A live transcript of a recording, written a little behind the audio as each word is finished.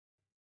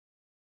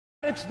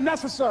It's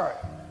necessary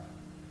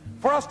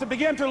for us to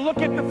begin to look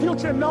at the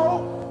future and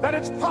know that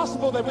it's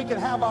possible that we can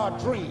have our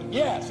dream.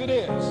 Yes, it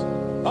is.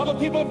 Other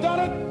people have done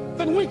it,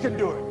 then we can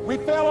do it. We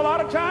fail a lot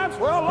of times.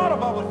 Well, a lot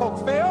of other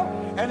folks fail,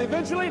 and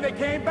eventually they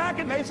came back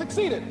and they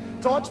succeeded.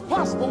 So it's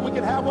possible we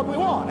can have what we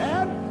want.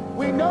 And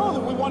we know that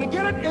we want to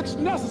get it. It's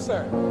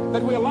necessary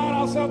that we align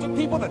ourselves with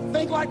people that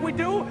think like we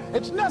do.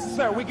 It's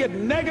necessary we get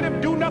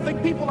negative, do-nothing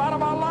people out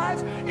of our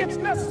lives. It's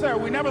necessary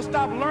we never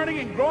stop learning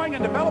and growing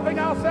and developing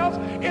ourselves.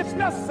 It's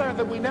necessary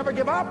that we never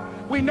give up.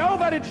 We know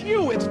that it's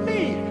you, it's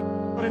me.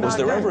 Was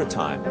there ever a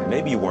time,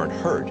 maybe you weren't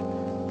hurt,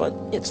 but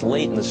it's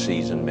late in the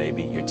season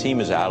maybe, your team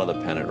is out of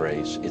the pennant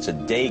race, it's a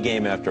day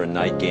game after a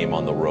night game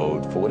on the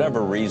road, for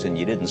whatever reason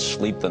you didn't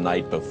sleep the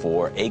night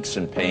before, aches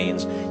and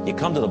pains, you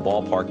come to the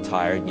ballpark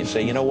tired and you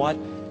say, you know what,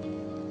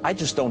 I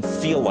just don't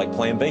feel like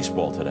playing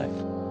baseball today.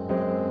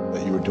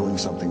 That you were doing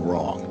something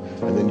wrong,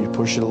 and then you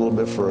push it a little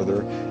bit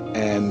further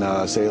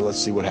and say, let's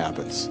see what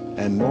happens.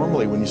 And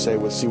normally when you say,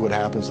 let's see what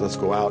happens, let's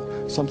go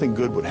out, something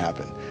good would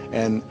happen.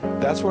 And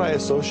that's what I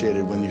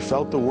associated. When you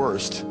felt the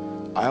worst,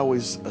 I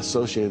always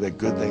associated that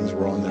good things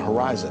were on the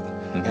horizon.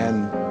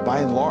 And by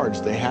and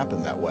large, they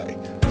happened that way.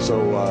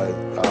 So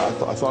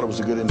I thought it was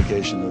a good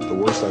indication that the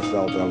worst I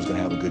felt, that I was going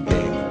to have a good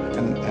game.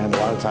 And a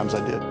lot of times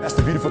I did. That's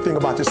the beautiful thing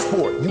about this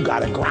sport. You got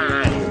to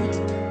grind.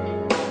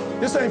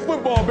 This ain't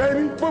football,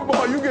 baby.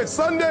 Football, you get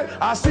Sunday,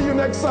 I'll see you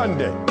next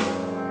Sunday.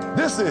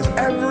 This is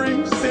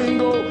every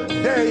single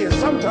day, and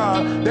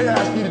sometimes they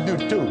ask you to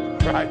do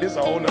two, right? This is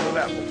a whole nother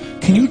level.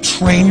 Can you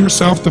train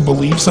yourself to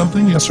believe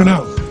something, yes or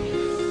no?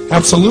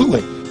 Absolutely.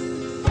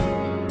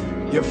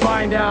 You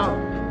find out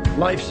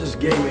life's this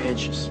game of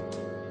inches.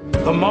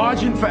 The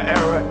margin for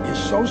error is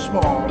so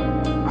small.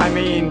 I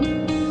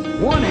mean,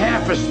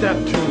 1/2 a step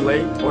too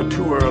late or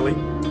too early,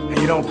 and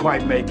you don't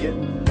quite make it.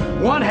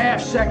 1/2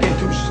 second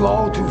too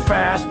slow, too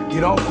fast, you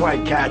don't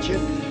quite catch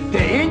it.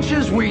 The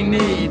inches we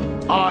need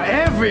are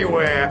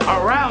everywhere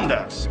around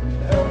us.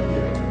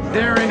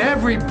 They're in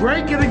every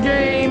break of the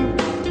game,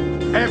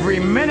 every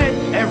minute,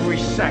 every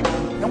second.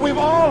 And we've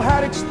all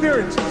had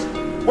experiences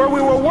where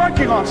we were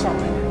working on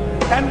something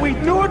and we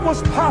knew it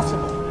was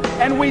possible,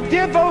 and we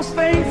did those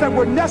things that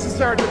were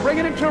necessary to bring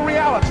it into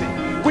reality.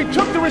 We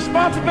took the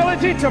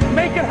responsibility to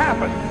make it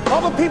happen.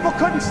 Other people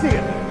couldn't see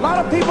it. A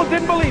lot of people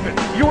didn't believe it.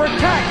 You were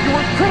attacked, you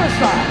were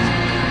criticized.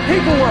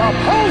 People were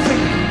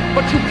opposing you,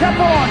 but you kept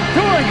on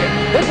doing it.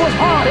 It was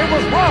hard, it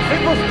was rough,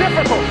 it was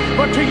difficult,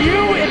 but to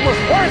you it was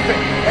worth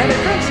it. And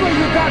eventually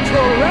you got to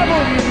a level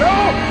you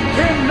know,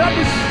 can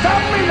nothing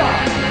stop me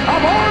now.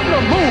 I'm on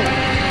the move.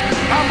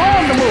 I'm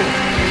on the move.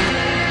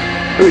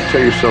 Let me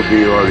tell you something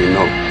you already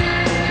know.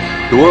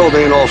 The world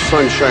ain't all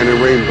sunshine and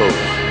rainbows.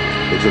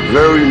 It's a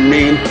very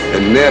mean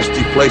and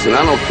nasty place, and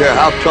I don't care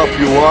how tough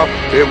you are,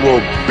 it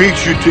will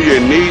beat you to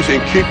your knees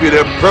and keep you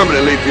there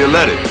permanently if you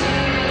let it.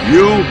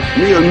 You,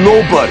 me, or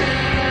nobody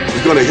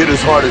is gonna hit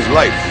as hard as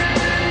life.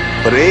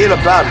 But it ain't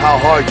about how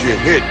hard you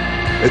hit.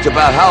 It's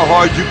about how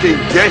hard you can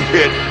get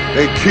hit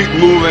and keep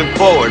moving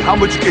forward. How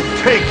much you can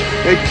take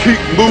and keep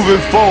moving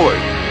forward.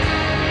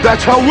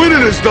 That's how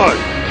winning is done.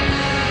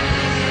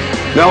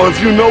 Now,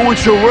 if you know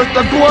what you're worth,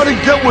 then go out and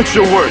get what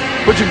you're worth.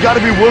 But you gotta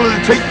be willing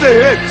to take the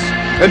hits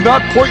and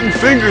not pointing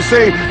fingers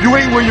saying you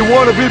ain't where you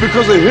want to be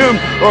because of him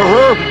or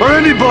her or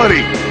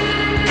anybody.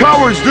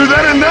 Cowards do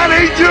that, and that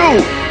ain't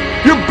you.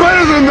 You're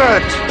better than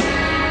that.